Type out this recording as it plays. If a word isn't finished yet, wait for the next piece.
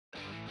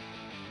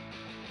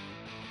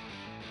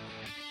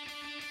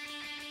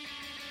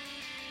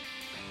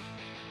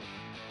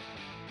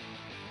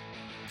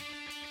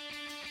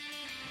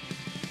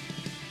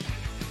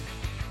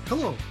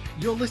Hello,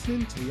 you're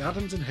listening to the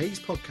Adams and Hayes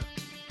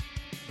podcast.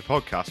 The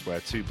podcast where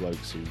two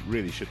blokes who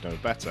really should know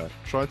better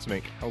try to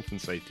make health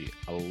and safety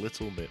a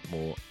little bit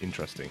more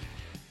interesting.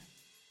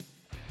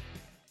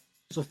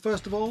 So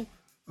first of all,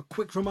 a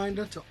quick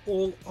reminder to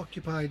all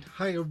occupied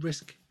higher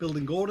risk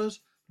building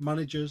owners,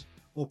 managers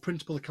or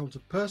principal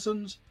accountant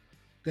persons,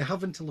 they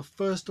have until the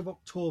 1st of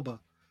October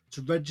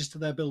to register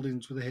their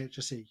buildings with the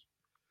HSE.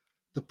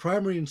 The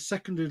primary and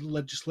secondary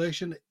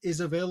legislation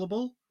is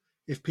available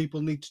if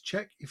people need to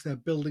check if their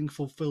building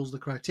fulfills the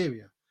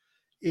criteria.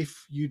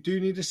 If you do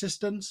need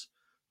assistance,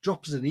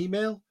 drop us an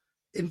email,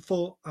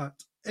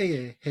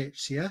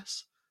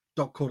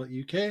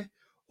 info@aahcs.co.uk,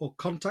 or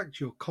contact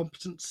your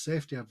competent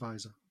safety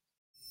advisor.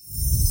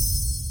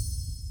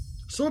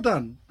 So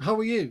Dan, how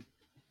are you?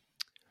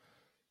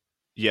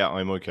 Yeah,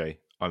 I'm okay.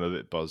 I'm a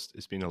bit buzzed.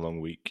 It's been a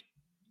long week.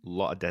 A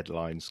lot of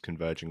deadlines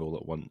converging all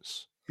at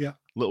once. Yeah.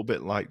 A little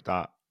bit like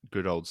that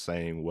good old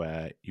saying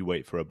where you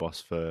wait for a bus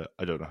for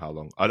I don't know how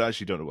long. I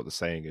actually don't know what the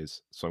saying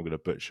is, so I'm going to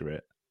butcher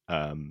it.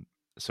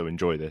 So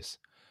enjoy this.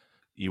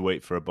 You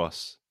wait for a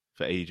bus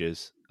for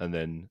ages and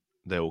then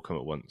they all come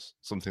at once.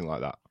 Something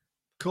like that.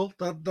 Cool,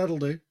 that'll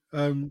do.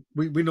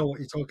 We know what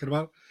you're talking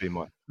about.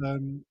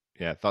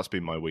 Yeah, that's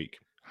been my week.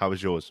 How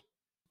was yours?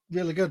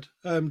 Really good.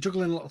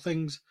 Juggling a lot of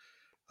things,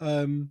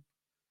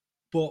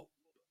 but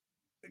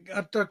I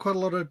had quite a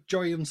lot of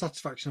joy and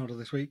satisfaction out of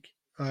this week.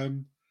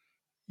 Had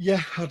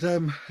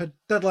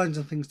deadlines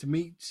and things to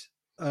meet,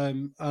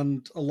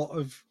 and a lot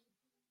of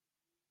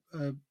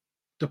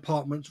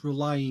departments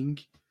relying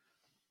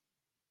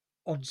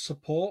on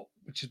support,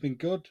 which has been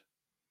good,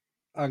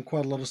 and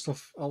quite a lot of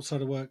stuff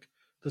outside of work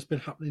that's been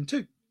happening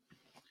too.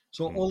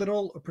 So all in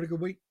all, a pretty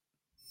good week.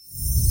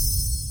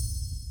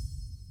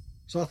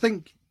 So I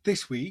think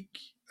this week,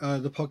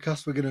 the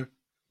podcast, we're going to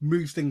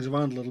move things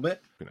around a little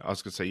bit. I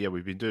was going to say, yeah,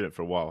 we've been doing it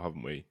for a while,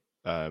 haven't we?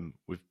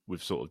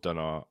 We've sort of done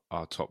our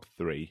top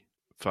 3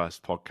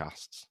 first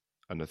podcasts,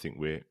 and I think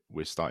we're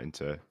starting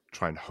to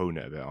try and hone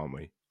it a bit, aren't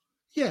we?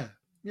 Yeah,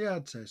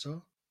 I'd say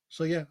so.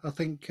 So yeah, I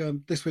think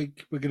this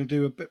week we're going to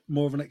do a bit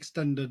more of an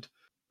extended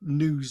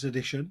news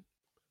edition.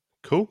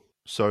 Cool.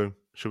 So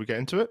should we get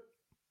into it?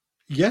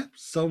 Yeah,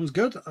 sounds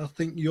good. I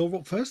think you're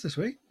up first this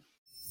week.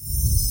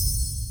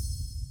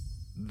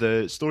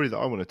 The story that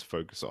I wanted to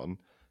focus on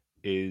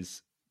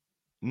is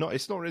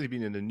it's not really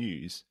been in the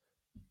news.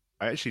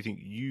 I actually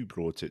think you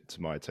brought it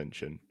to my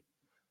attention,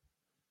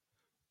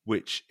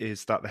 which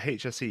is that the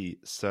HSE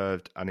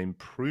served an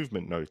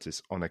improvement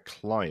notice on a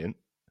client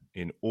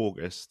in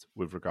August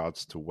with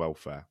regards to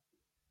welfare.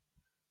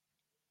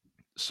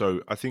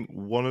 So I think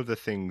one of the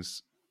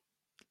things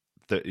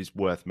that is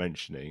worth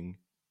mentioning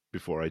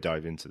before I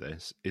dive into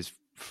this is,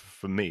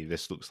 for me,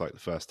 this looks like the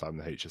first time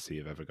the HSE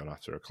have ever gone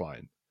after a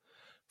client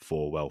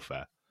for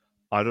welfare.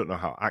 I don't know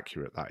how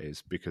accurate that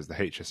is because the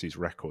HSE's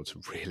records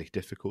are really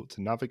difficult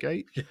to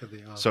navigate. Yeah,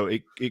 they are. So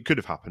it could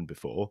have happened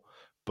before,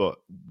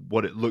 but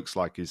what it looks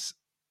like is,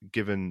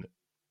 given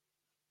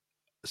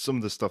some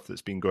of the stuff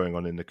that's been going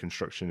on in the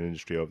construction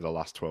industry over the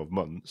last 12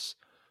 months,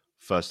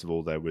 first of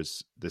all, there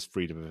was this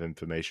Freedom of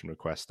Information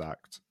Request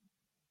Act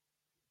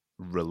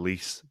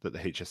release that the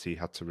HSE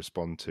had to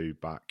respond to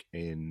back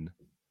in...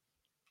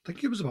 I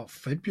think it was about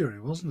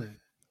February, wasn't it?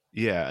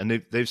 Yeah, and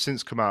they've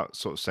since come out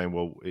sort of saying,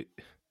 well,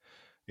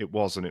 it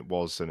was and it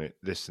was and it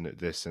this and it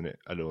this and it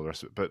and all the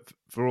rest of it. But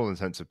for all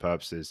intents and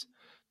purposes,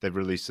 they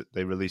released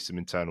some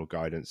internal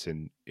guidance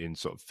in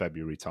sort of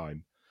February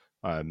time,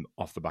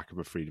 off the back of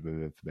a Freedom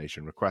of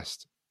Information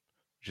request,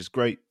 which is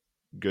great,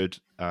 good.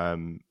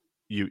 You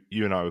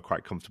and I were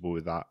quite comfortable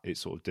with that. It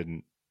sort of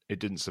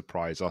didn't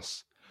surprise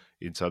us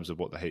in terms of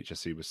what the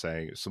HSE was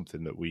saying. It's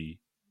something that we're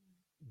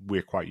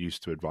quite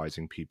used to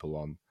advising people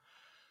on.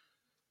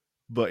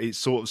 But it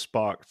sort of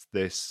sparked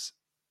this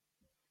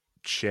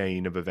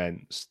chain of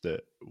events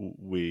that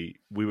we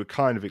were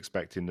kind of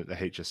expecting that the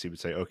HSE would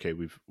say, okay,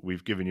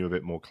 we've given you a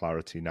bit more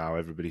clarity now.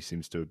 Everybody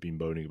seems to have been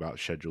moaning about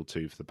Schedule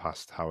 2 for the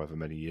past however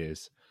many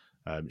years.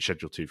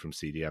 Schedule 2 from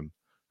CDM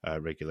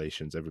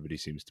regulations. Everybody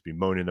seems to be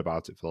moaning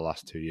about it for the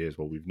last 2 years.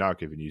 Well, we've now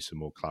given you some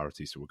more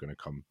clarity, so we're going to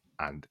come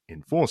and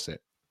enforce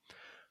it.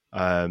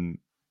 And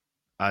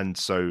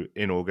so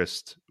in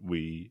August,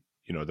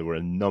 there were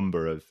a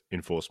number of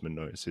enforcement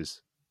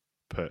notices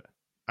put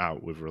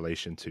out with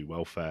relation to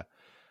welfare,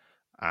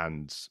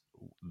 and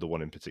the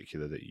one in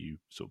particular that you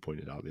sort of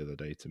pointed out the other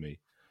day to me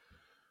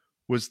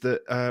was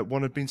that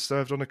one had been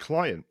served on a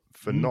client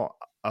for not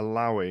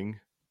allowing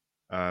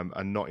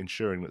and not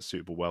ensuring that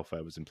suitable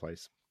welfare was in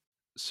place.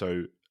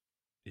 So,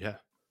 yeah,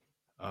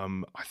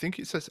 I think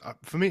it says,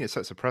 for me, it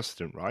sets a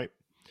precedent, right?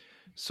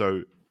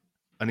 So,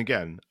 and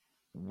again,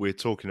 we're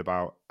talking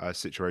about a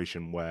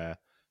situation where,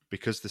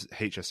 because the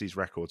HSE's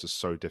records are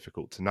so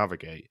difficult to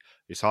navigate,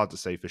 it's hard to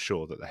say for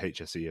sure that the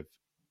HSE have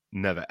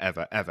never,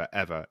 ever, ever,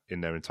 ever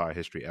in their entire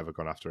history ever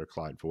gone after a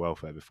client for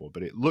welfare before.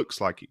 But it looks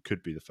like it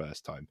could be the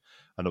first time.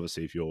 And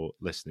obviously, if you're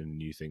listening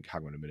and you think,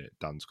 hang on a minute,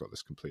 Dan's got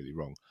this completely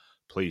wrong,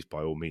 please,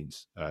 by all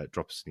means,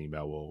 drop us an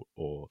email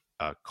or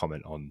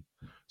comment on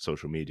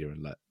social media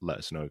and let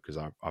us know, because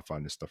I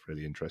find this stuff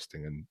really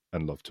interesting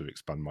and love to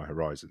expand my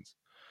horizons.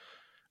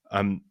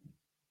 I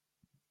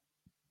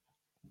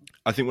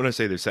think when I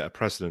say they've set a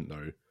precedent,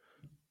 though,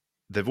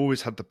 they've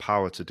always had the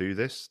power to do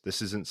this.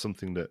 This isn't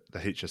something that the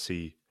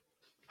HSE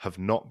have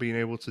not been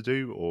able to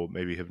do, or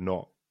maybe have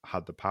not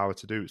had the power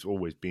to do. It's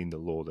always been the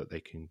law that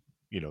they can,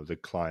 the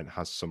client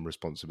has some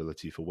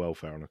responsibility for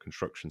welfare on a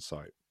construction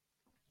site.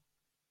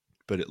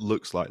 But it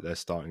looks like they're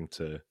starting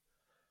to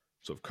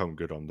sort of come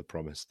good on the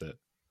promise that,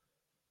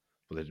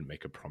 well, they didn't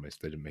make a promise,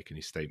 they didn't make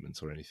any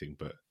statements or anything,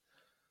 but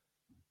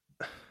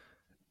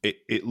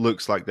it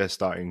looks like they're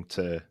starting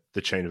to,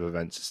 the chain of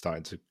events is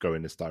starting to go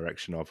in this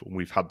direction of, and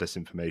we've had this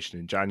information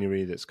in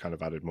January that's kind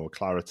of added more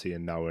clarity,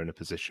 and now we're in a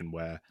position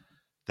where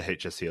the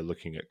HSE are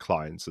looking at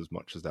clients as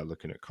much as they're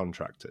looking at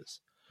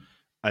contractors.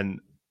 And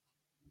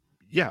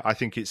yeah, I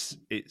think it's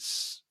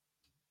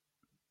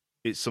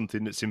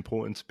something that's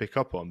important to pick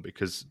up on,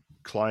 because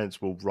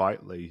clients will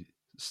rightly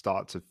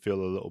start to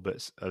feel a little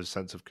bit of a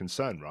sense of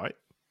concern, right?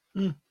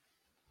 Mm.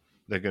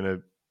 They're going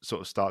to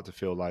sort of start to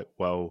feel like,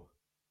 well,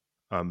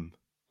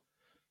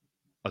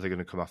 are they going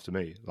to come after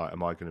me? Like,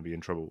 am I going to be in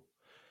trouble?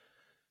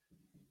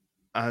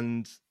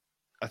 And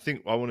I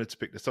think I wanted to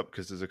pick this up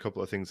because there's a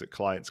couple of things that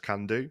clients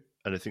can do.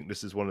 And I think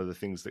this is one of the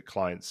things that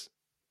clients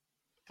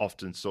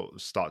often sort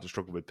of start to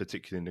struggle with,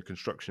 particularly in the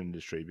construction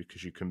industry,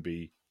 because you can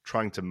be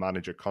trying to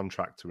manage a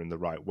contractor in the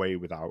right way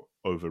without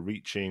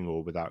overreaching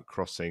or without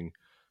crossing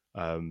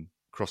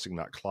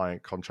that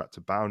client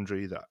contractor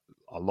boundary that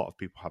a lot of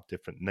people have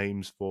different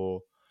names for.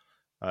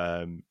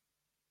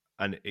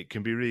 And it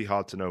can be really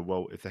hard to know,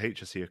 well, if the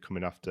HSE are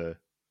coming after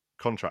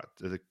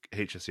the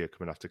HSE are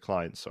coming after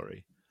clients,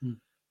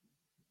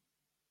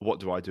 what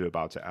do I do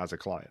about it as a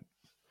client?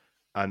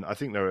 And I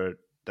think there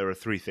are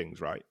three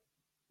things, right?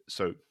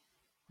 So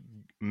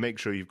make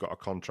sure you've got a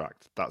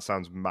contract. That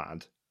sounds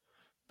mad,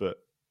 but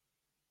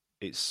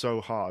it's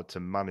so hard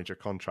to manage a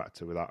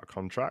contractor without a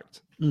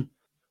contract.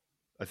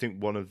 I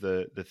think one of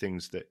the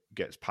things that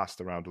gets passed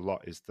around a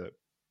lot is that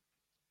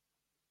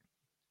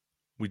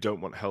we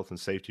don't want health and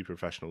safety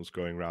professionals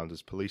going around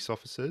as police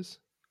officers.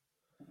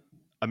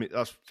 I mean,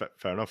 that's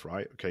fair enough,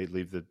 right? Okay,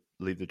 leave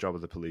the job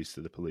of the police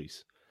to the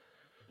police.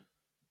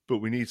 But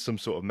we need some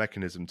sort of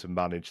mechanism to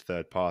manage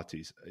third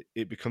parties.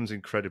 It becomes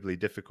incredibly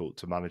difficult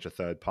to manage a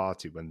third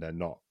party when they're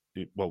not.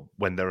 Well,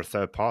 when they're a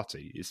third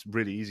party, it's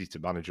really easy to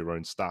manage your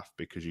own staff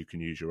because you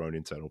can use your own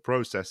internal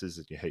processes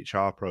and your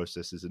HR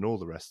processes and all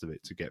the rest of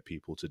it to get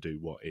people to do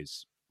what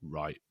is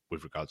right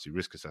with regards to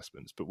risk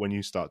assessments. But when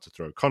you start to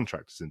throw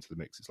contractors into the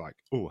mix, it's like,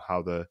 oh,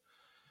 how the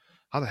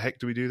heck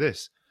do we do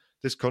this?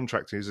 This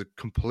contractor is a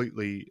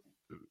completely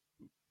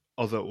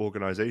other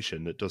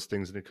organization that does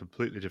things in a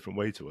completely different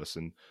way to us,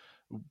 and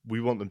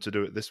we want them to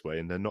do it this way,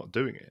 and they're not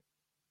doing it.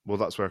 Well,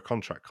 that's where a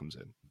contract comes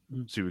in.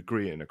 So you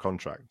agree in a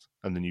contract,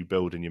 and then you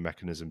build in your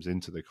mechanisms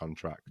into the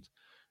contract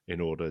in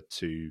order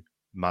to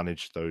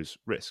manage those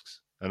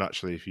risks. And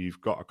actually, if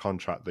you've got a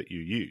contract that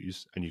you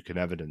use and you can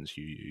evidence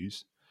you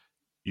use,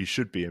 you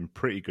should be in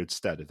pretty good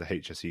stead if the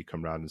HSE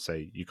come around and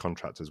say your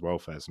contractor's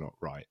welfare is not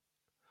right.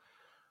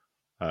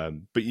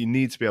 But you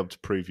need to be able to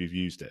prove you've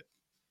used it.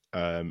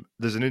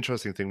 There's an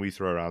interesting thing we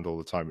throw around all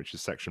the time, which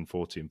is Section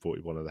 40 and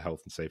 41 of the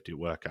Health and Safety at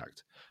Work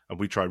Act. And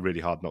we try really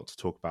hard not to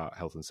talk about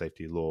health and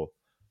safety law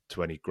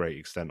to any great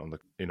extent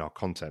in our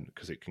content,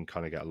 because it can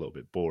kind of get a little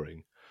bit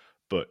boring.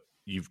 But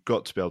you've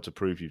got to be able to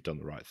prove you've done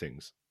the right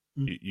things.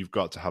 You've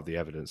got to have the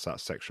evidence.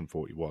 That's Section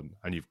 41,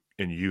 and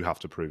you have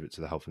to prove it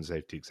to the Health and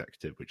Safety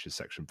Executive, which is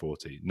Section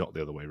 40, not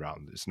the other way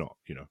around. It's not,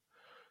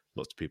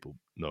 lots of people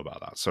know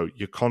about that. So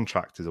your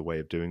contract is a way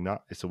of doing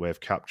that. It's a way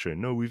of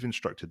capturing, no, we've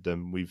instructed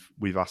them,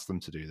 we've asked them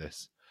to do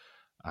this,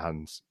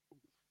 and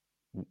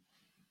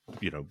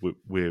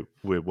we're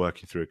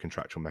working through a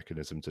contractual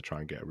mechanism to try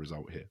and get a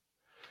result here.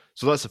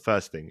 So that's the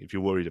first thing. If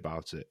you're worried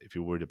about it, if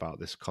you're worried about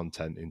this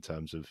content in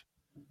terms of,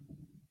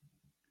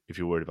 if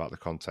you're worried about the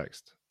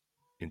context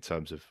in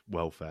terms of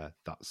welfare,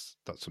 that's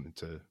something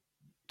to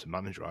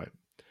manage, right?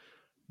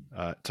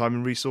 Time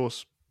and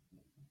resource,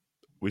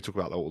 we talk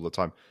about that all the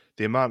time.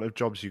 The amount of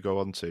jobs you go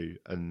onto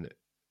and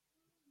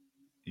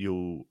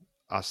you'll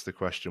ask the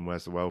question,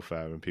 where's the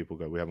welfare? And people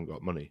go, we haven't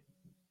got money.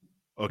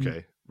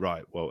 Okay,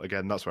 right. Well,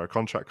 again, that's where a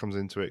contract comes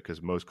into it,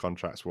 because most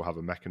contracts will have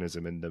a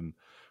mechanism in them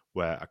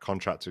where a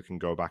contractor can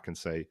go back and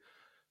say,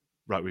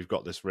 right, we've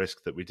got this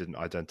risk that we didn't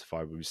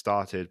identify when we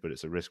started, but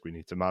it's a risk we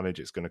need to manage.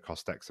 It's going to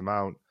cost X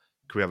amount.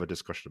 Can we have a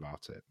discussion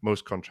about it?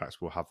 Most contracts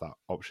will have that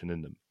option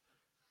in them.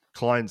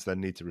 Clients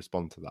then need to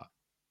respond to that.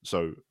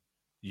 So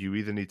you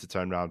either need to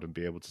turn around and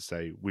be able to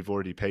say, we've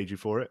already paid you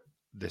for it.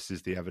 This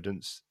is the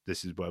evidence.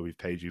 This is where we've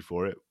paid you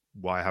for it.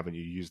 Why haven't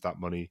you used that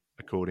money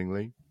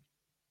accordingly?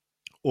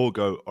 Or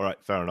go, all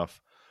right, fair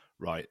enough.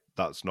 Right,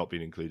 that's not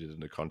been included in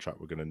the contract.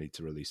 We're going to need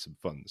to release some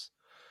funds.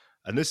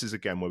 And this is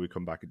again where we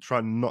come back and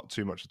try not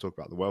too much to talk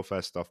about the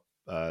welfare stuff,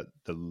 the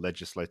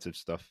legislative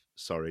stuff,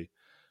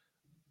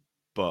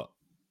 but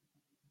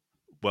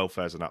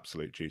welfare is an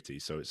absolute duty,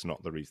 so it's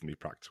not the reasonably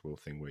practical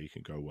thing where you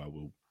can go, well,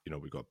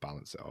 we've got to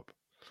balance it up.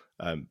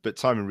 But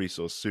time and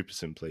resource, super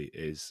simply,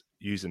 is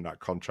using that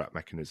contract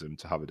mechanism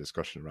to have a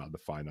discussion around the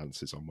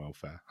finances on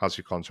welfare. Has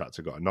your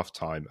contractor got enough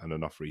time and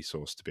enough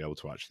resource to be able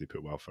to actually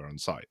put welfare on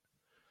site?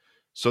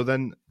 So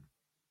then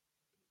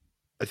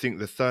I think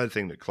the third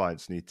thing that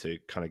clients need to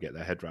kind of get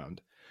their head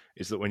around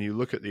is that when you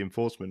look at the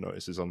enforcement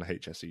notices on the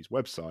HSE's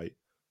website,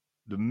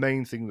 the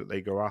main thing that they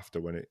go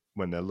after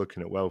when they're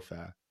looking at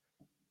welfare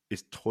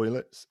is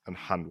toilets and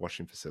hand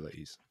washing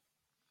facilities.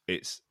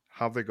 It's,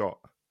 have they got,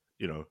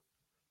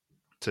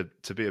 to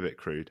be a bit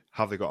crude,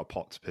 have they got a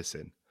pot to piss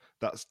in?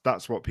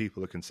 That's what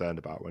people are concerned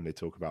about when they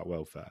talk about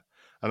welfare.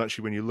 And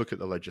actually, when you look at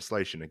the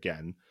legislation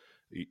again,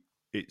 it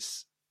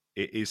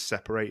is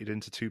separated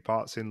into two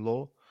parts in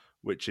law,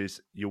 which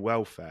is your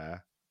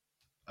welfare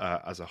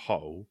as a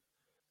whole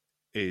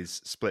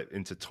is split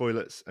into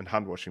toilets and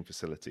hand washing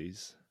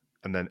facilities,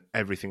 and then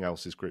everything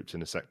else is grouped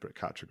in a separate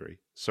category.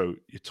 So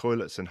your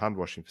toilets and hand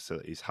washing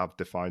facilities have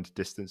defined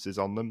distances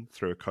on them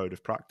through a code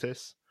of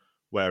practice,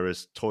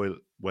 whereas sort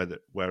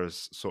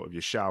of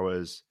your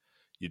showers,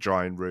 your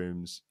drying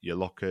rooms, your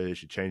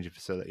lockers, your changing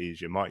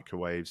facilities, your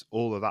microwaves,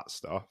 all of that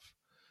stuff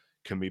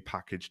can be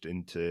packaged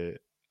into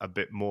a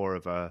bit more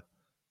of a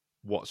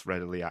what's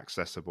readily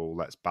accessible,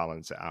 let's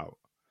balance it out.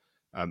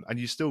 And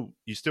you still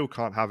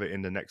can't have it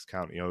in the next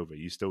county over.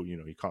 You still,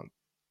 you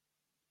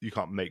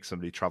can't make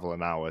somebody travel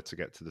an hour to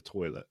get to the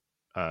toilet.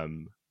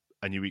 And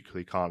you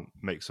equally can't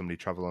make somebody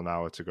travel an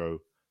hour to go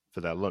for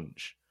their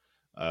lunch.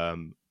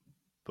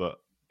 But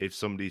if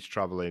somebody's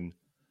traveling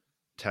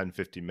 10,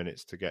 15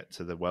 minutes to get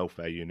to the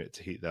welfare unit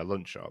to heat their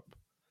lunch up,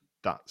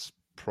 that's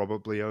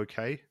probably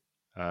okay.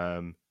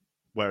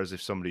 Whereas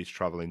if somebody's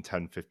traveling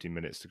 10, 15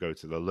 minutes to go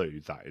to the loo,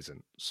 that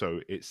isn't.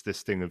 So it's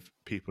this thing of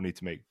people need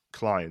to make,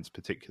 clients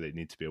particularly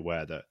need to be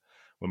aware that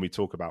when we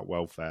talk about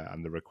welfare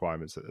and the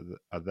requirements that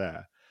are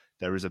there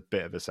is a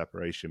bit of a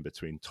separation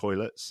between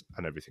toilets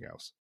and everything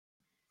else.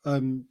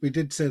 We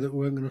did say that we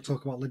weren't going to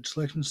talk about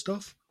legislation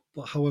stuff,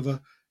 but however,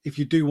 if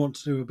you do want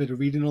to do a bit of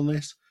reading on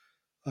this,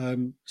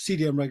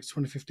 CDM Regs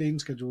 2015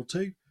 Schedule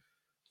 2,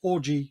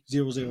 OG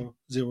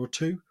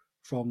 0002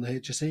 from the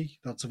HSE,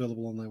 that's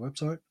available on their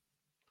website,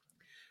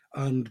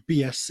 and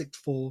BS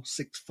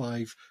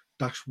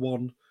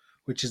 6465-1,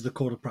 which is the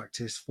code of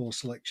practice for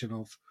selection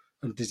of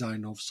and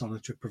design of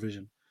sanitary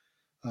provision.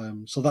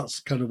 So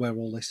that's kind of where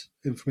all this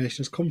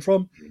information has come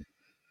from.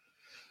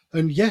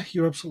 And yeah,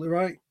 you're absolutely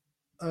right.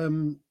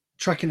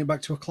 Tracking it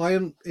back to a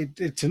client,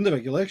 it's in the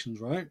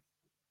regulations, right?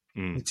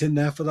 It's in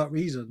there for that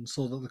reason,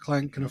 so that the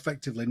client can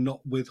effectively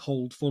not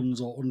withhold funds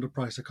or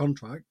underprice a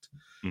contract,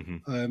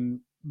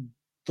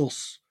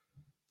 thus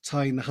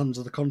tying the hands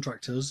of the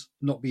contractors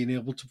not being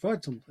able to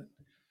provide something.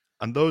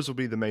 And those will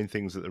be the main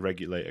things that the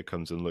regulator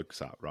comes and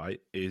looks at,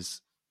 right?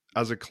 Is,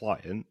 as a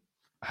client,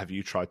 have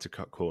you tried to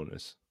cut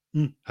corners?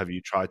 Have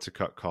you tried to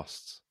cut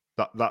costs?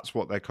 That's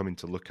what they're coming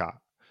to look at.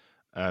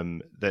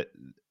 That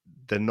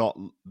they're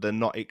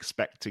not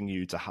expecting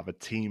you to have a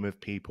team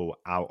of people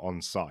out on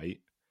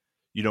site.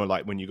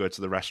 Like when you go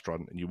to the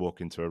restaurant and you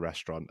walk into a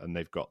restaurant and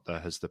they've got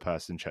has the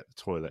person checked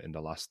the toilet in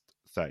the last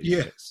 30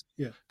 minutes?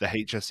 Yeah. The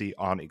HSE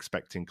aren't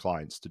expecting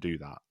clients to do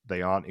that.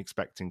 They aren't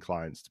expecting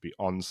clients to be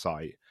on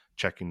site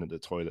checking that the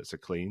toilets are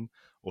clean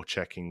or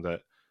checking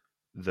that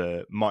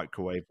the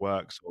microwave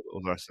works or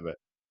all the rest of it.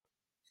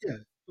 Yeah.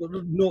 But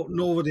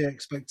nobody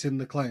expecting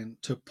the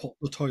client to put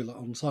the toilet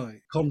on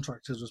site.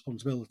 Contractor's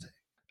responsibility.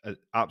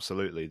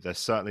 Absolutely. They're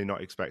certainly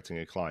not expecting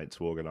a client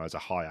to organise a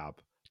HIAB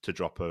to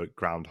drop a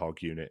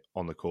groundhog unit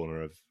on the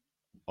corner of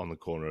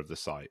the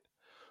site.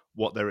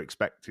 What they're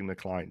expecting the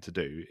client to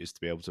do is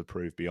to be able to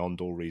prove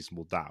beyond all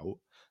reasonable doubt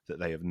that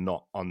they have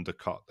not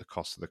undercut the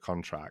cost of the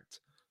contract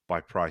by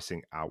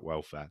pricing out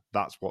welfare.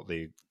 That's what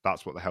the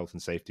health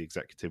and safety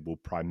executive will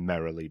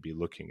primarily be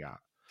looking at.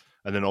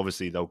 And then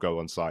obviously they'll go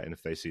on site, and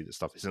if they see that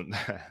stuff isn't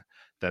there,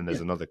 then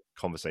there's another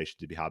conversation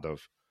to be had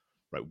of,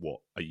 right, what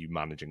are you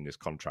managing this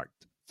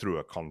contract through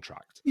a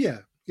contract?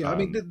 Yeah. I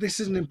mean, this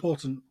is an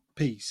important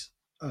piece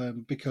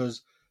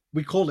because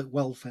we call it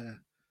welfare.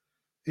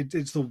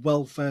 It's the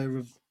welfare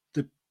of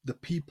the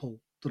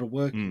people that are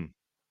working.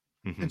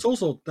 It's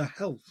also the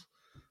health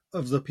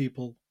of the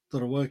people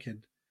that are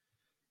working.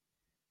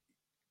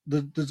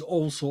 There's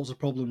all sorts of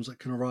problems that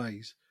can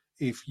arise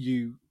if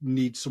you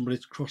need somebody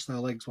to cross their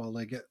legs while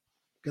they get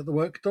the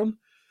work done,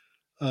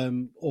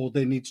 or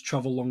they need to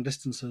travel long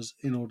distances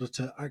in order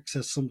to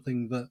access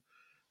something that,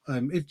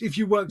 if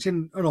you worked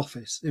in an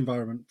office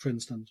environment, for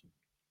instance,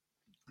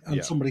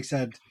 and somebody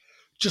said,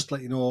 just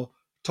let you know,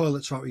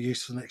 toilets are out of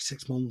use for the next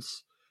 6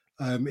 months.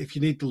 If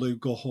you need the loo,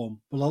 go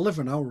home. Well, I live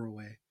an hour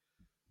away.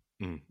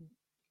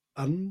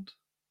 And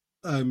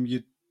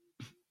the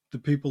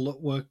people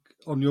that work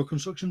on your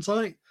construction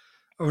site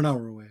are an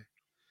hour away.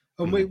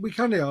 And we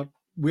kind of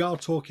are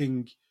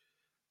talking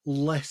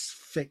less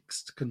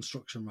fixed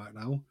construction right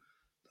now.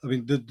 I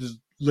mean, there's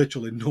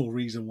literally no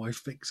reason why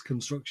fixed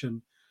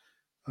construction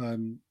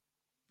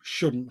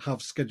shouldn't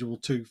have Schedule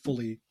 2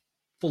 fully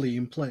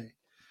in play.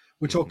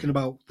 We're talking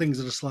about things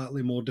that are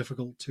slightly more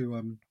difficult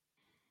to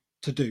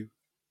do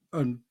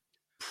and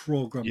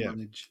program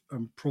manage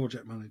and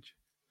project manage.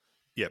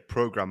 Yeah,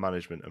 program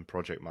management and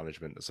project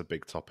management is a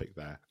big topic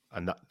there.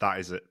 And that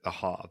is at the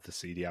heart of the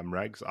CDM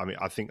regs. I mean,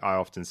 I think I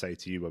often say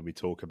to you when we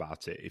talk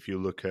about it, if you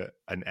look at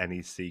an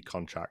NEC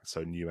contract,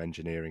 so new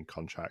engineering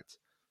contract,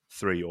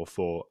 3 or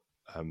 4,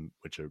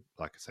 which are,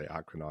 like I say,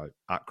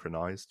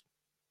 acronized,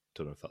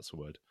 don't know if that's a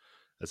word,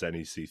 as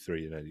NEC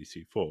 3 and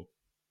NEC 4,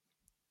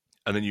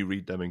 and then you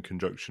read them in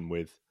conjunction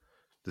with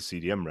the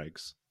CDM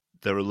regs,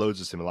 there are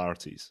loads of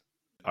similarities.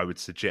 I would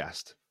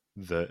suggest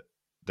that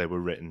they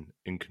were written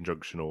in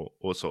conjunction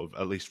or sort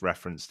of at least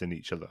referenced in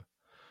each other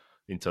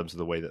in terms of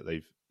the way that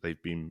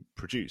they've been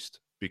produced,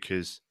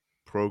 because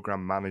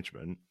program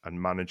management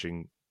and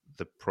managing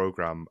the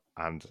program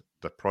and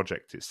the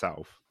project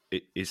itself,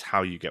 it is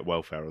how you get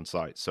welfare on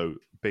site. So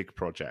big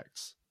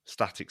projects,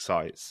 static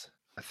sites,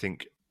 I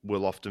think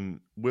will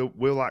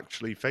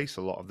actually face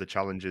a lot of the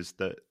challenges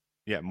that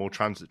more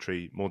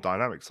transitory, more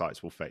dynamic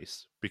sites will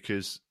face,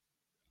 because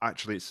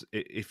actually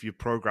if your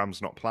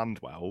program's not planned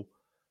well,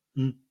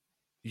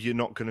 you're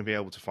not going to be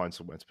able to find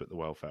somewhere to put the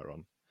welfare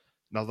on.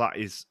 Now, that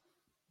is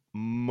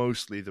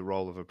mostly the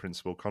role of a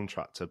principal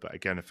contractor, but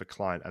again, if a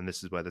client, and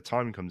this is where the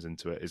time comes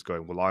into it, is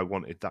going, well, I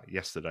wanted that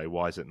yesterday,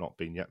 why is it not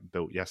being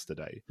built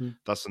yesterday?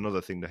 That's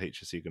another thing the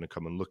HSE are going to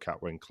come and look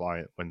at when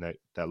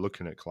they're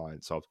looking at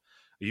clients of,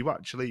 are you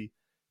actually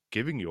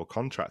giving your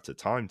contractor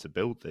time to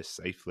build this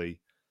safely,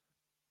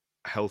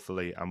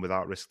 healthily, and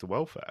without risk to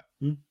welfare?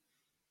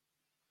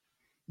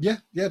 Yeah,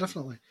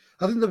 definitely.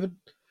 I think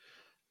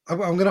I'm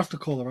going to have to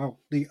call her out.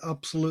 The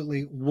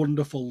absolutely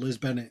wonderful Liz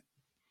Bennett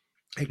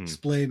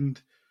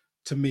explained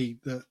to me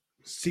that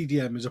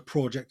CDM is a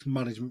project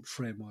management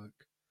framework.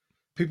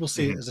 People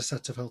see it as a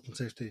set of health and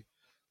safety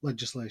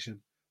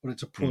legislation, but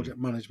it's a project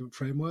management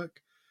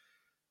framework.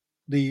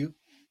 The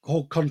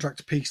whole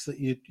contract piece that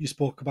you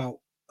spoke about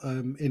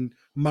in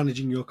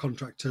managing your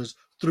contractors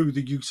through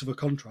the use of a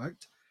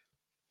contract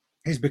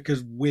is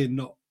because we're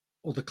not,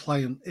 or the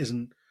client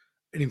isn't,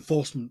 an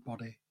enforcement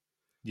body.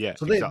 Yeah,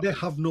 so they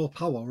have no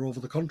power over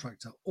the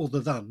contractor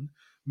other than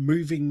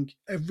moving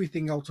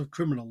everything out of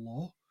criminal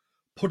law,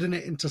 putting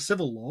it into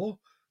civil law,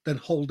 then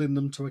holding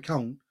them to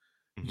account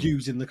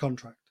using the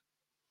contract.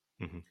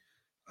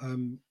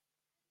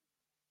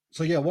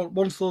 So yeah,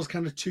 once those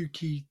kind of two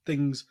key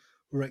things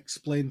were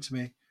explained to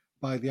me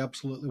by the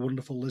absolutely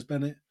wonderful Liz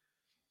Bennett,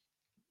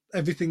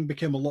 everything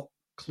became a lot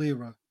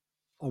clearer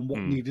on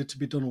what needed to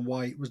be done and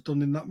why it was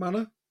done in that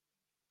manner.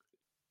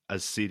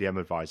 As CDM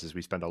advisors,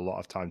 we spend a lot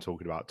of time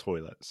talking about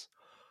toilets.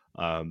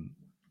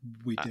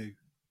 We do.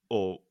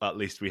 Or at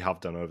least we have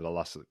done over the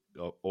last,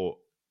 or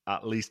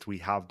at least we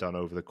have done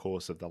over the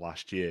course of the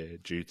last year,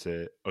 due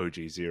to OG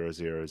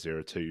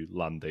 0002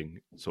 landing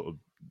sort of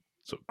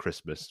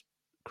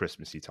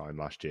Christmassy time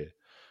last year.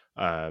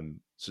 So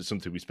it's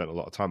something we spent a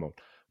lot of time on.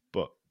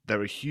 But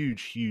there are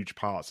huge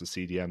parts of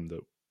CDM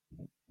that,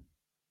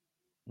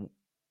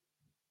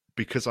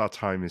 because our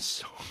time is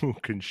so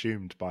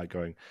consumed by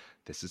going,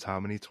 this is how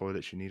many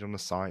toilets you need on the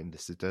site, and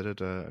this is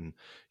and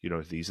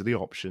these are the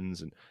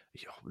options, and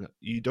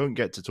you don't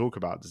get to talk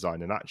about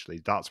design. And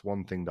actually, that's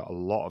one thing that a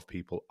lot of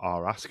people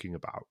are asking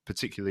about,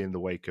 particularly in the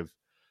wake of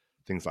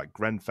things like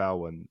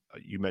Grenfell, and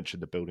you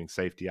mentioned the Building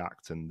Safety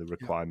Act and the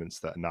requirements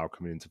that are now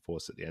coming into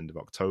force at the end of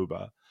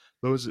October.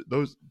 Those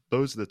are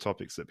the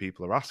topics that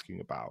people are asking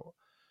about.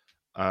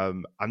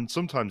 And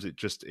sometimes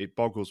it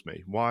boggles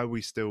me. Why are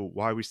we still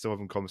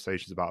having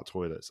conversations about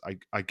toilets?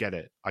 I get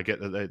it. I get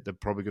that they're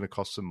probably going to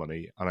cost some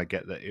money, and I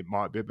get that it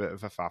might be a bit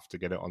of a faff to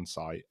get it on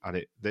site,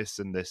 and this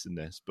and this and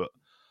this. But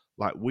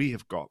like, we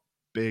have got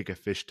bigger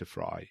fish to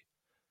fry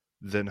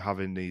than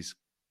having these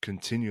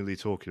continually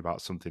talking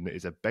about something that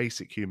is a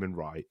basic human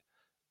right,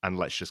 and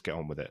let's just get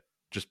on with it.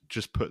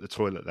 Just put the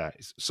toilet there.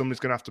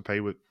 Somebody's going to have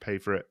to pay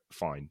for it.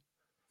 Fine.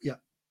 Yeah.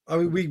 I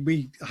mean,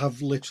 we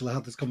have literally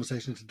had this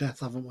conversation to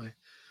death, haven't we?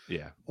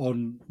 Yeah.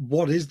 On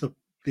what is the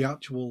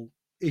actual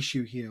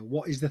issue here?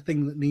 What is the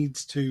thing that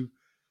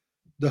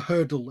the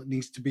hurdle that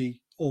needs to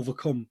be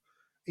overcome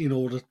in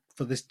order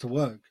for this to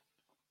work?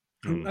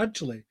 And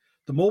actually,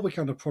 the more we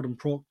kind of prod and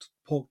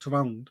poked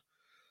around,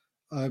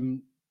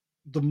 the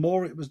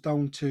more it was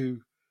down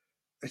to,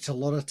 it's a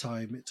lot of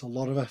time, it's a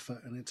lot of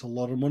effort, and it's a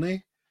lot of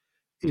money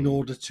in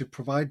order to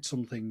provide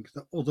something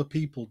that other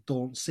people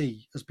don't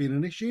see as being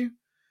an issue.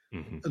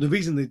 And the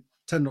reason they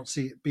tend not to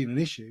see it being an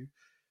issue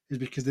is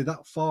because they're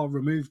that far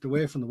removed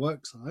away from the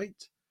work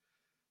site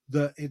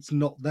that it's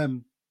not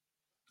them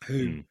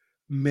who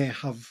may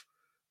have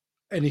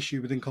an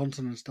issue with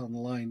incontinence down the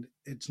line.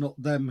 It's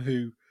not them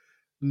who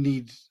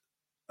need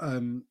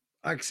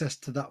access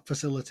to that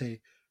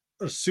facility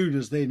as soon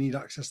as they need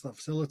access to that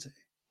facility.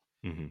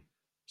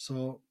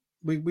 So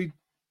we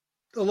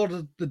a lot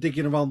of the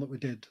digging around that we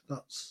did,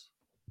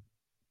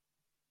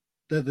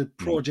 they're the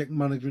project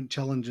management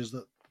challenges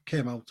that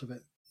came out of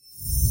it.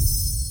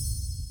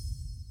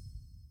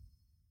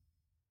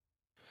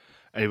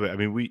 Anyway, I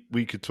mean,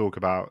 we could talk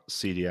about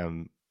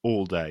CDM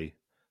all day,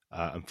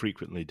 and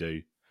frequently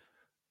do,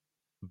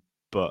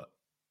 but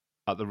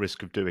at the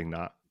risk of doing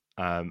that,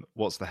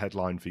 what's the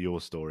headline for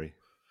your story?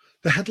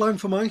 The headline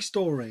for my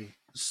story.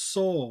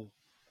 So,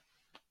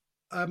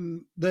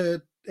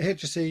 the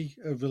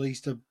HSE have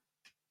released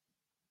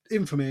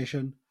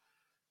information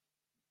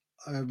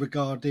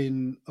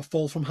regarding a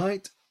fall from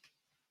height,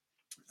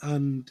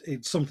 and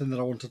it's something that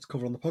I wanted to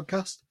cover on the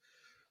podcast.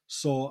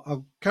 So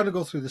I'll kind of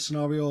go through the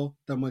scenario,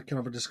 then we can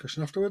have a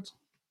discussion afterwards.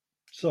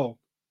 So,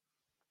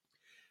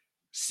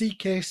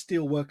 CK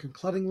Steelwork and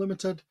Cladding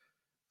Limited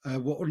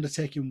were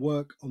undertaking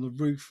work on the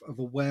roof of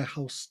a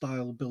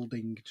warehouse-style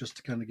building, just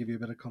to kind of give you a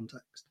bit of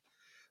context.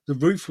 The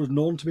roof was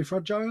known to be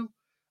fragile,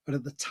 and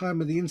at the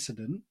time of the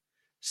incident,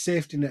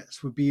 safety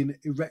nets were being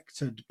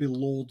erected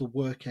below the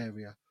work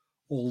area,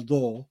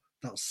 although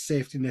that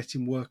safety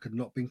netting work had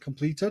not been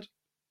completed.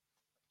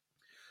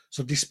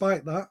 So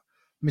despite that,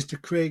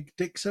 Mr. Craig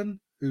Dixon,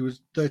 who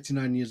was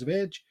 39 years of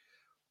age,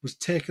 was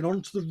taken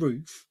onto the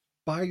roof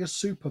by a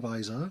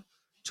supervisor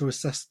to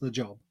assess the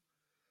job.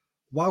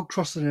 While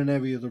crossing an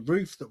area of the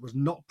roof that was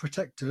not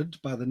protected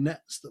by the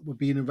nets that were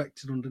being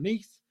erected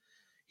underneath,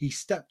 he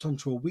stepped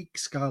onto a weak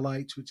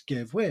skylight which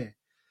gave way,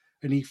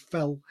 and he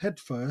fell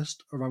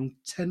headfirst around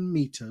 10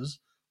 metres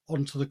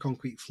onto the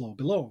concrete floor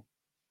below.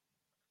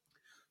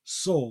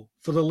 So,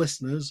 for the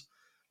listeners,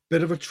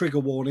 bit of a trigger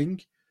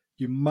warning,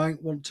 you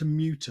might want to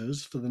mute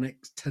us for the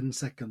next 10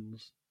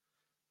 seconds.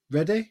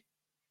 Ready?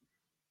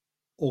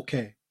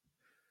 Okay.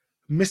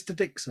 Mr.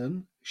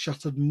 Dixon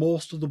shattered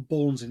most of the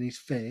bones in his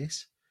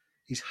face,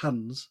 his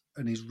hands,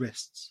 and his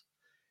wrists.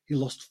 He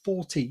lost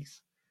 4 teeth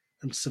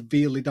and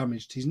severely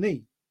damaged his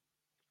knee.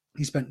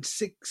 He spent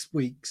 6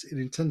 weeks in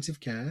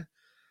intensive care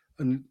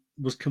and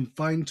was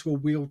confined to a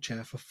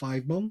wheelchair for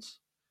 5 months.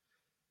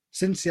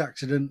 Since the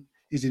accident,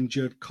 he's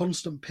endured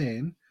constant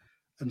pain,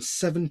 and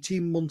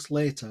 17 months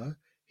later,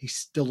 he's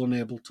still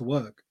unable to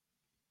work.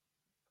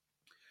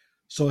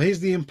 So here's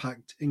the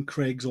impact in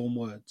Craig's own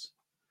words.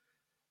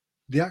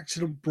 The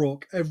accident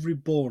broke every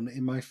bone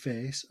in my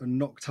face and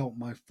knocked out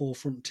my 4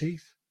 front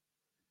teeth.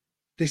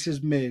 This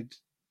has made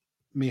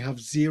me have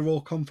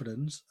zero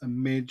confidence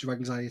and major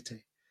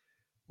anxiety,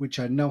 which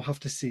I now have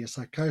to see a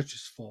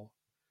psychiatrist for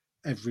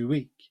every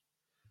week.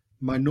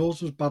 My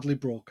nose was badly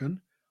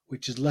broken,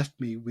 which has left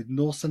me with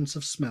no sense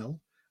of smell,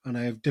 and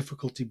I have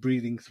difficulty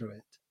breathing through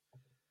it.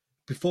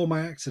 Before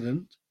my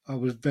accident, I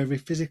was a very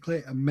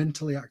physically and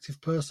mentally active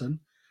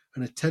person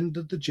and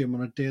attended the gym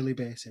on a daily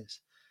basis,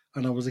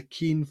 and I was a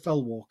keen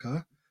fell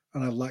walker,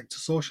 and I liked to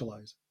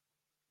socialise.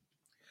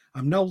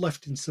 I'm now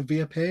left in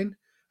severe pain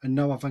and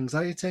now have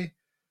anxiety,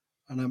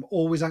 and I'm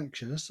always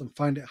anxious and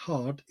find it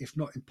hard, if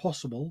not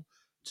impossible,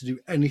 to do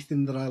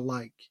anything that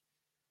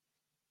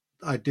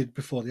I did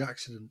before the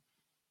accident.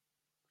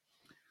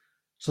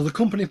 So the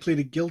company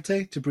pleaded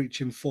guilty to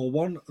breaching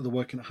 4.1 of the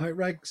working at height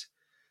regs.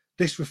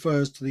 This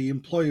refers to the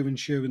employer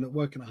ensuring that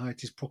working at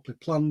height is properly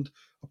planned,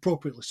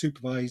 appropriately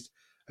supervised,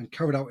 and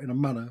carried out in a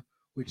manner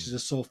which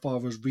is so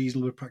far as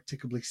reasonably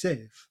practicably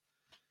safe.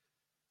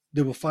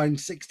 They were fined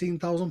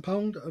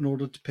 £16,000 and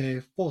ordered to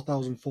pay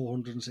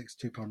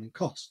 £4,462 in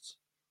costs.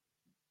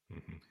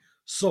 Mm-hmm.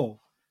 So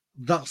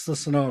that's the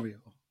scenario.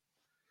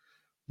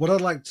 What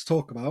I'd like to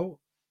talk about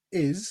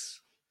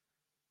is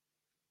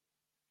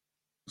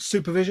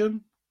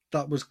supervision.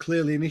 That was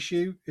clearly an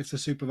issue if the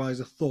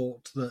supervisor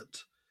thought that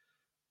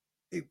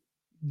it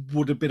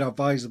would have been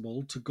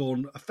advisable to go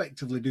and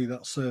effectively do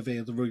that survey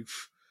of the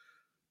roof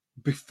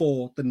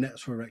before the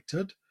nets were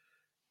erected.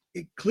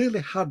 It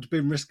clearly had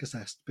been risk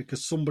assessed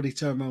because somebody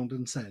turned around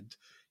and said,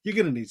 you're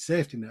going to need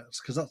safety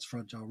nets because that's a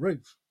fragile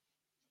roof.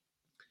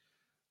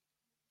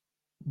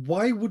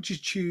 Why would you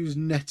choose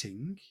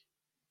netting,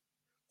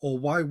 or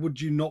why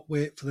would you not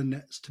wait for the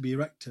nets to be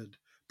erected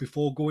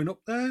before going up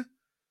there?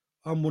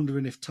 I'm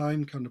wondering if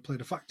time kind of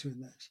played a factor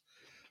in this.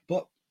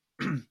 But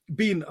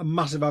being a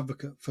massive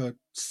advocate for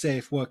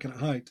safe working at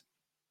height,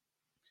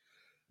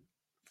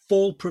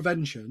 fall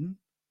prevention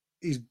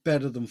is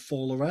better than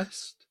fall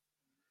arrest.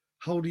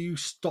 How do you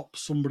stop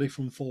somebody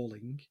from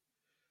falling?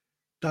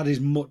 That is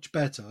much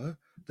better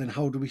than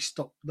how do we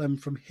stop them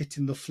from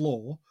hitting the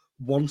floor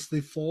once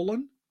they've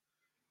fallen?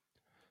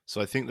 So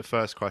I think the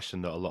first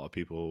question that a lot of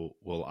people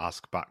will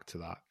ask back to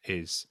that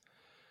is,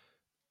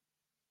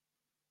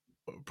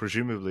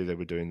 presumably they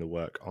were doing the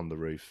work on the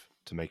roof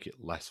to make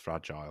it less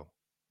fragile.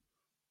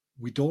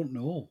 We don't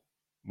know.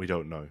 We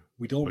don't know.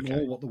 We don't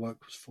know what the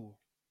work was for.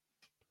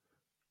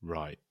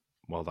 Right.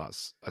 Well,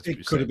 that's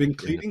it could have been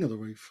cleaning of the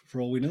roof,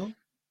 for all we know.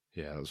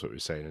 Yeah, that's what we were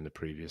saying in the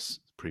previous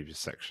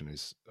section.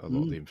 Is a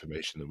lot of the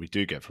information that we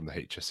do get from the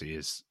HSE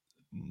is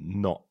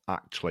not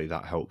actually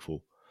that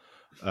helpful.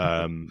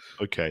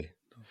 Okay,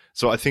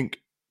 so I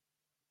think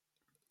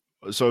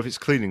so. If it's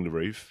cleaning the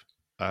roof,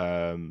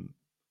 the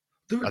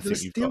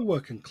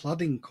steelwork and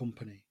cladding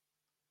company,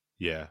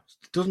 yeah,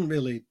 it doesn't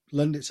really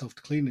lend itself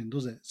to cleaning,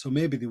 does it? So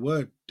maybe they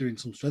were doing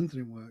some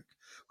strengthening work.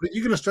 But if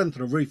you're going to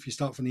strengthen a roof, you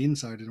start from the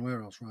inside in a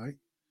warehouse, right?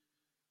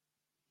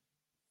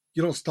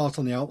 You don't start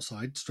on the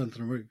outside to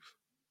strengthen a roof.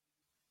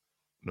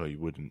 No, you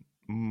wouldn't.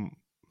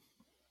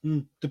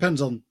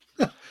 Depends on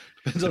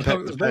depends on how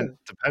it was built.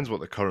 Depends what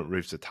the current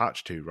roof's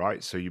attached to,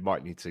 right? So you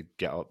might need to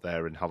get up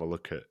there and have a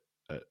look at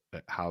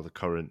how the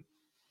current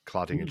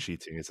cladding and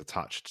sheeting is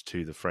attached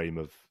to the frame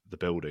of the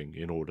building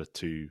in order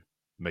to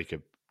make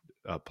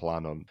a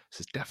plan on. This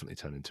has definitely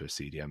turned into a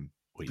CDM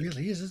week. It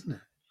really is, isn't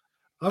it?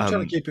 I'm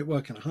trying to keep it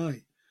working at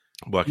height.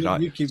 Working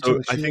height. You keep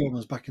doing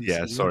shoewarmers back in.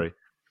 Yeah, sorry.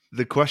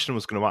 The question I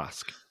was going to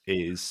ask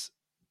is,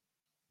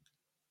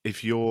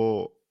 if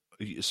you're,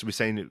 so we're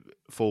saying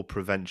fall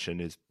prevention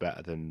is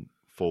better than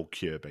fall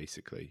cure,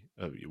 basically.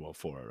 Well,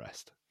 fall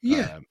arrest.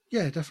 Yeah,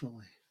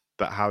 definitely.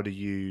 But how do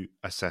you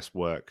assess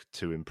work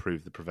to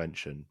improve the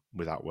prevention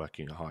without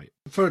working at height?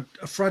 For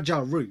a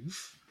fragile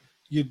roof,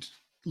 you'd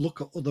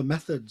look at other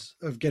methods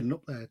of getting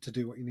up there to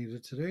do what you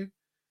needed to do.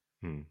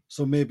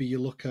 So maybe you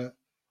look at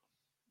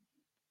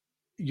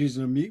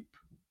using a MEP,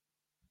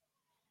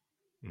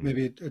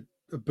 maybe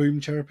a boom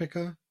cherry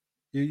picker.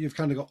 You've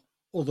kind of got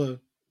other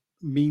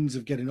means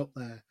of getting up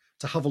there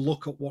to have a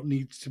look at what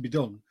needs to be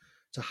done,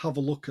 to have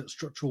a look at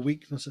structural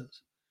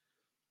weaknesses.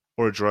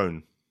 Or a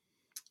drone.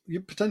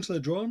 You're potentially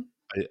a drone.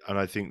 And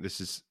I think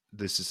this is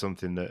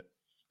something that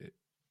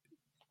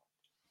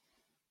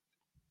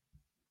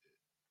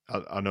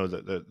I know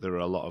that there are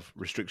a lot of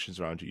restrictions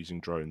around using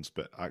drones,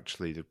 but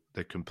actually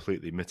they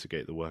completely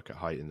mitigate the work at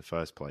height in the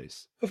first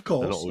place. Of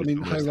course. I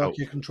mean,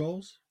 hierarchy of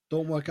controls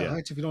don't work at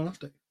height if you don't have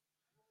to.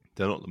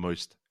 They're not the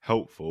most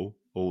helpful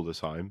all the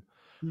time.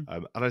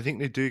 And I think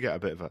they do get a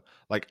bit of a,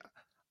 like,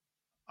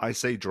 I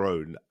say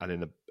drone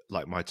and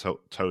my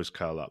toes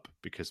curl up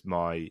because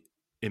my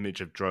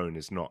image of drone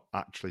is not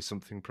actually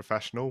something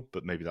professional,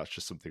 but maybe that's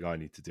just something I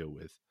need to deal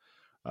with.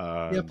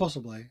 Yeah,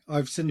 possibly.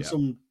 I've seen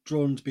some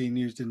drones being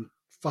used in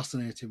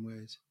fascinating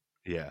ways.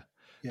 Yeah.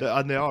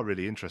 And they are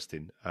really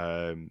interesting.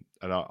 And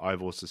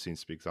I've also seen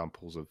some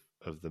examples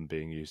of them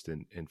being used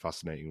in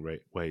fascinating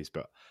ways.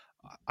 But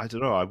I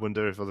don't know. I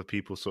wonder if other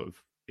people sort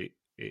of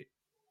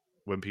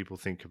when people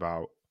think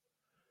about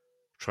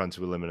trying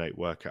to eliminate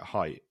work at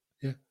height,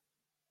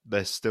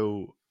 they're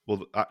still,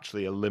 well,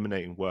 actually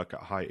eliminating work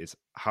at height is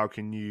how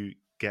can you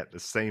get the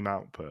same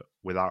output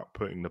without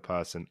putting the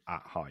person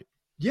at height?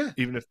 Yeah.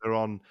 Even if they're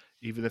on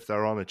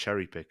a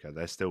cherry picker,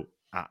 they're still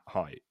at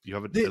height. You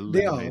haven't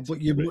they are,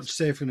 but you're much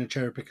safer in a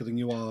cherry picker than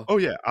you are. Oh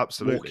yeah,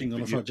 absolutely. Walking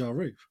on a fragile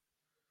roof.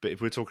 But if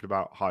we're talking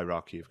about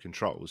hierarchy of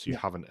controls, you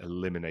haven't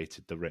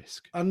eliminated the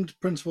risk. And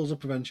principles of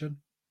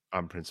prevention.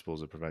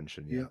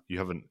 Yeah. You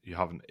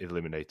haven't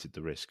eliminated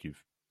the risk.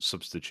 You've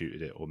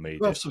substituted it or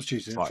made it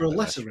substituted it for a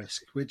lesser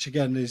risk, which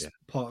again is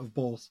part of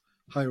both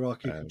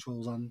hierarchy of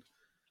controls and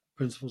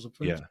principles of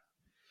prevention.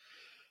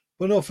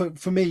 But no,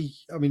 for me,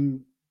 I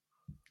mean,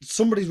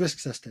 somebody's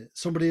risk tested it.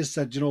 Somebody has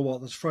said, you know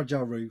what, there's a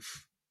fragile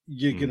roof,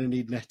 you're going to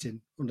need netting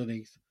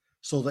underneath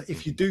so that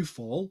if you do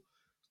fall,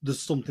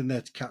 there's something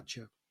there to catch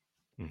you.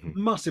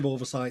 Massive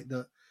oversight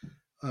that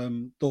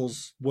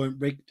those weren't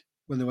rigged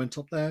when they went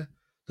up there.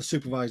 The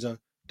supervisor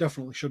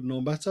definitely should have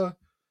known better.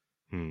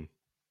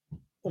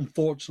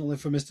 Unfortunately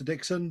for Mr.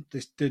 Dixon,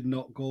 this did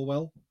not go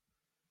well.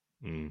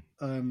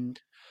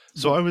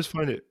 So I always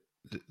find it,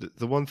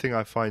 the one thing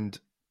I find,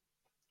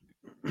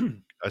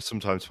 I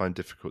sometimes find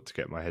difficult to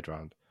get my head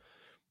around.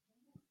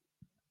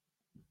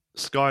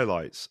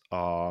 Skylights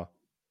are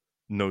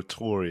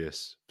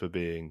notorious for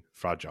being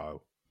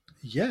fragile.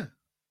 Yeah.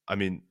 I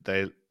mean,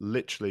 they're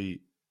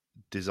literally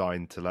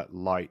designed to let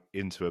light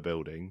into a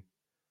building,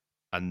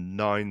 and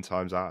 9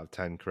 times out of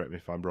 10, correct me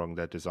if I'm wrong,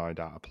 they're designed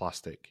out of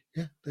plastic.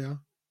 Yeah, they are.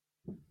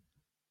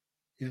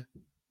 Yeah.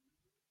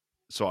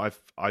 So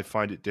I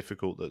find it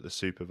difficult that the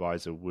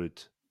supervisor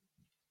would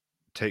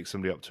take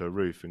somebody up to a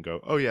roof and go,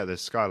 oh yeah,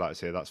 there's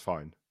skylights here, that's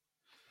fine.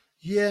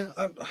 Yeah.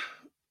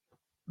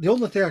 The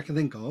only thing I can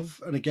think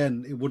of, and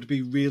again, it would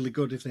be really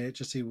good if the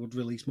HSE would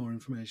release more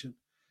information.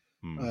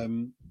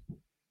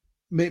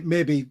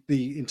 Maybe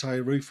the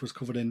entire roof was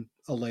covered in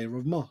a layer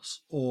of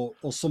moss or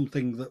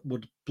something that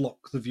would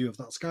block the view of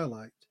that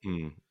skylight.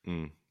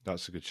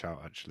 That's a good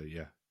shout, actually,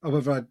 yeah.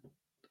 However,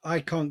 I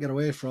can't get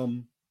away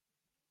from,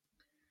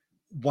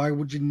 why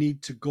would you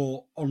need to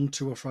go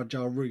onto a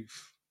fragile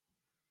roof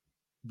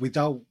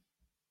without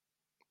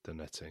the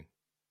netting?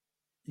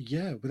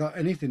 Yeah, without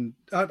anything,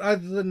 either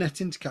the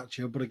netting to catch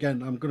you, but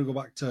again, I'm going to go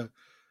back to,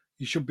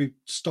 you should be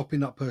stopping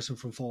that person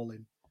from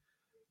falling.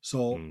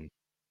 So,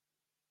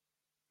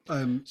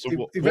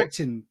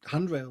 erecting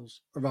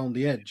handrails around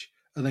the edge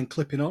and then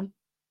clipping on.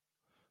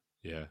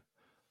 Yeah.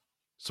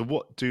 So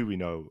what do we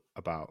know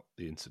about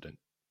the incident?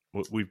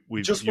 We've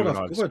just what I've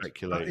covered.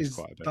 Speculated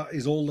quite a bit. That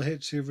is all the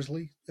HSE have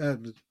released.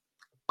 Can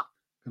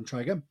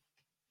try again.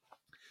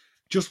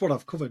 Just what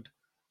I've covered.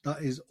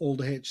 That is all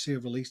the HSE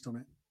have released on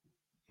it.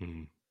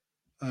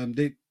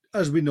 They,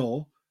 as we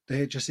know,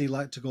 the HSE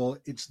like to go,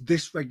 it's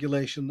this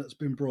regulation that's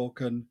been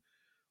broken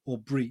or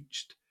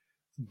breached.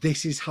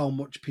 This is how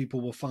much people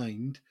were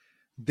fined.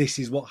 This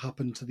is what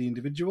happened to the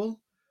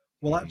individual.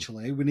 Well,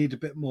 actually, we need a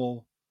bit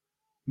more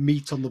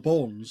meat on the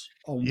bones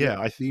on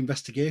the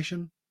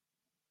investigation.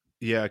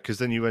 Yeah, because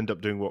then you end up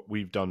doing what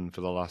we've done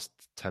for the last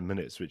 10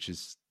 minutes, which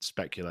is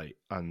speculate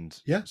and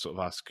Yeah. sort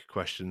of ask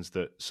questions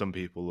that some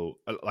people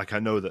will, like, I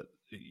know that,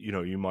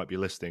 you might be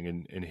listening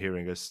and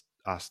hearing us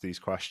ask these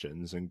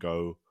questions and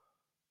go,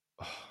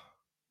 oh,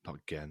 not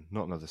again,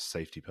 not another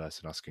safety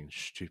person asking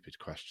stupid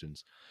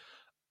questions.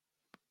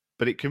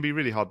 But it can be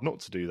really hard not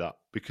to do that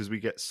because we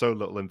get so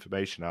little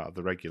information out of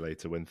the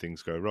regulator when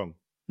things go wrong.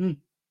 Yeah.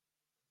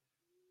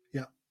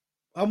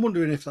 I'm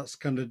wondering if that's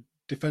kind of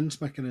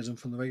defense mechanism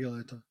from the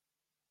regulator.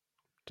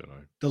 Don't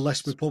know. The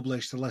less we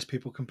publish, the less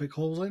people can pick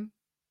holes in.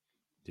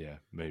 Yeah,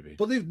 maybe.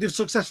 But they've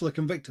successfully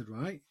convicted,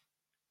 right?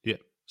 Yeah.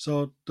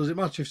 So does it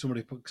matter if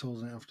somebody picks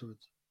holes in it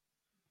afterwards?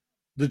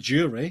 The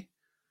jury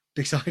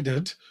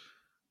decided.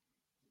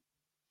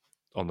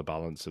 On the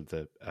balance of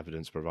the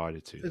evidence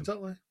provided to them.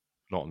 Exactly.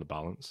 Not on the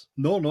balance.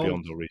 No.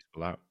 Beyond all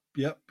reasonable doubt.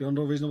 Yeah, beyond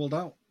all reasonable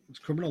doubt. It's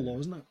criminal law,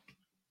 isn't it?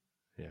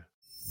 Yeah.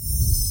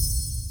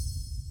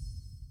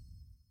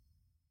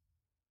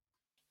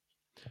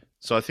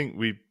 So I think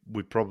we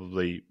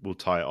probably will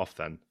tie it off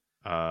then.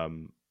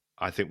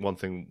 I think one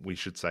thing we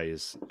should say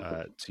is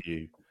to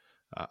you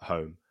at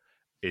home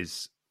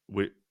is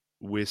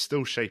we're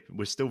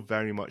still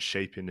very much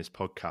shaping this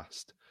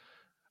podcast.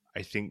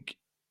 I think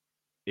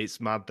it's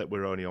mad that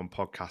we're only on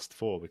podcast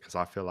 4 because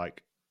I feel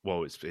like,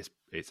 well, it's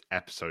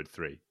episode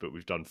 3, but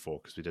we've done 4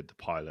 because we did the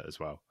pilot as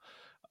well,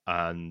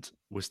 and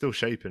we're still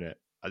shaping it.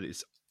 And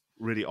it's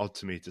really odd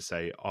to me to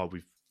say, oh,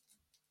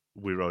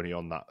 we're only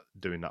on that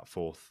doing that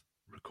 4th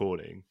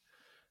recording,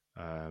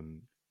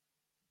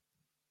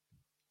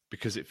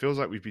 because it feels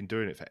like we've been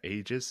doing it for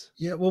ages.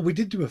 Yeah, well, we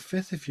did do a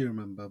 5th, if you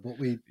remember, but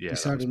we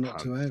decided not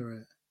to air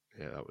it.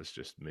 Yeah, that was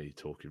just me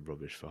talking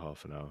rubbish for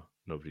half an hour.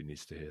 Nobody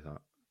needs to hear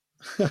that.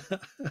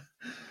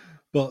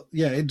 But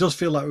yeah, it does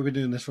feel like we've been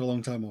doing this for a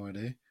long time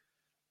already.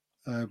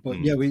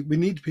 Yeah, we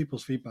need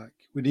people's feedback.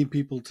 We need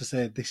people to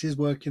say, this is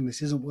working,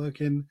 this isn't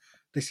working,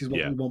 this is what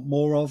we want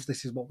more of,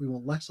 this is what we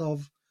want less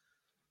of.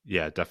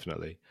 Yeah,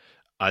 definitely.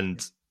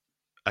 And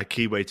a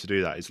key way to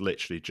do that is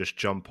literally just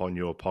jump on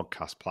your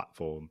podcast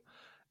platform.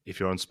 If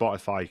you're on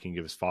Spotify, you can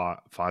give us 5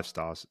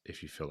 stars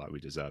if you feel like we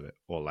deserve it,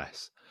 or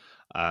less.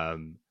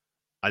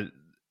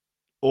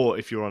 Or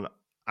if you're on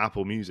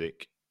Apple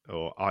Music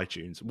or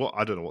iTunes,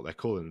 I don't know what they're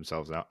calling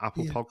themselves now.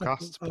 Apple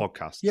Podcasts?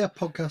 Podcasts. Yeah,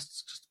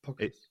 podcasts, just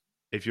podcasts.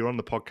 If you're on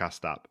the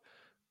podcast app,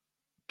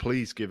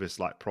 please give us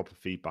like proper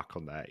feedback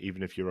on there,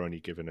 even if you're only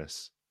giving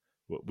us,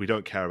 we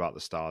don't care about the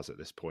stars at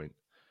this point.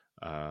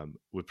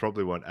 We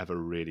probably won't ever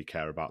really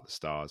care about the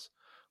stars.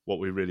 What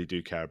we really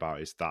do care about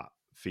is that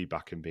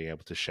feedback and being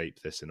able to shape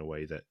this in a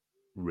way that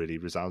really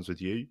resounds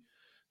with you.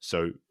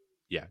 So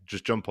yeah,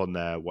 just jump on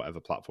there,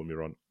 whatever platform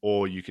you're on,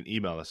 or you can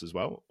email us as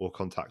well, or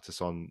contact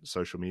us on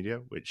social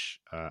media,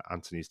 which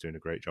Anthony's doing a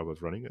great job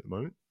of running at the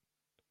moment.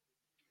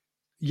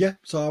 Yeah,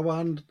 so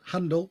our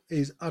handle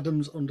is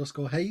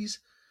Adams_Hayes,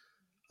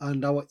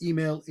 and our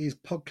email is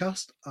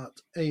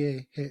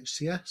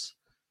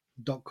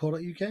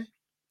podcast@aahcs.co.uk.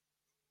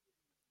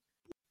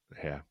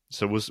 Yeah,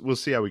 so we'll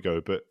see how we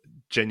go, but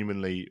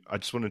genuinely,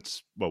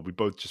 we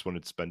both just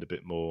wanted to spend a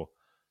bit more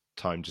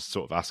time just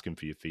sort of asking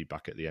for your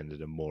feedback at the end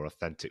in a more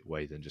authentic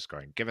way than just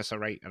going, give us a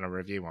rate and a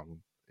review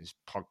on these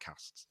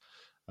podcasts,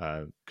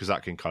 because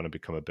that can kind of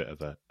become a bit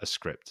of a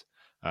script.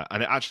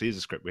 And it actually is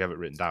a script. We have it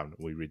written down.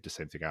 We read the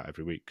same thing out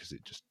every week because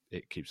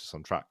it keeps us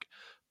on track.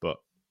 But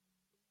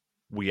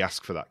we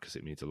ask for that because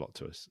it means a lot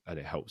to us and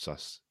it helps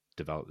us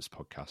develop this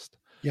podcast.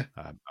 Yeah.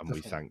 And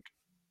definitely. We thank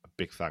a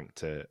big thank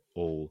to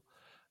all.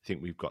 I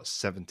think we've got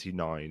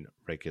 79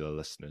 regular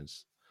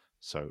listeners.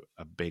 So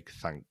a big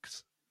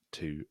thanks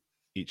to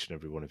each and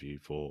every one of you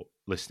for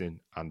listening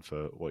and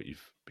for what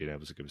you've been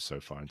able to give us so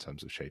far in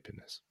terms of shaping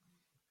this.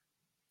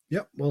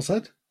 Yep, well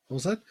said. Well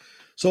said.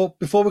 So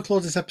before we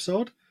close this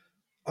episode,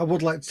 I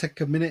would like to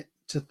take a minute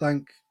to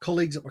thank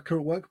colleagues at my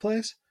current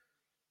workplace.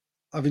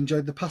 I've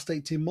enjoyed the past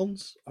 18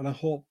 months, and I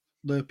hope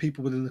the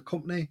people within the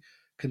company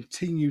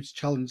continue to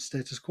challenge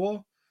status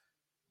quo.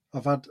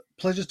 I've had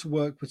pleasure to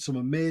work with some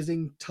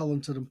amazing,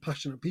 talented and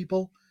passionate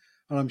people,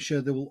 and I'm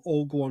sure they will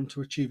all go on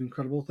to achieve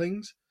incredible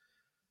things.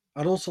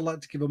 I'd also like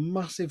to give a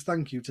massive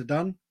thank you to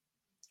Dan.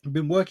 We've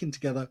been working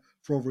together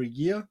for over a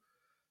year,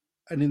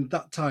 and in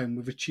that time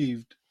we've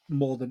achieved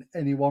more than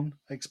anyone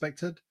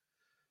expected.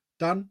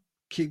 Dan,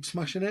 keep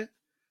smashing it,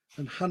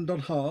 and hand on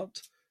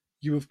heart,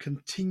 you have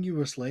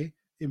continuously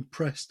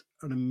impressed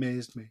and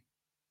amazed me.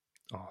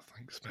 Oh,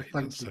 thanks, mate.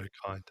 That's so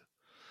kind.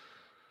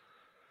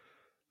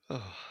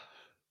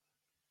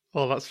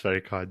 Oh, that's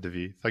very kind of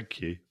you.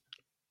 Thank you.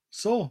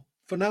 So,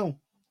 for now,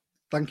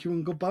 thank you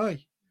and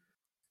goodbye.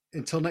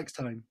 Until next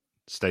time.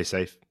 Stay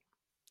safe,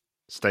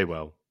 stay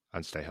well,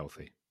 and stay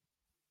healthy.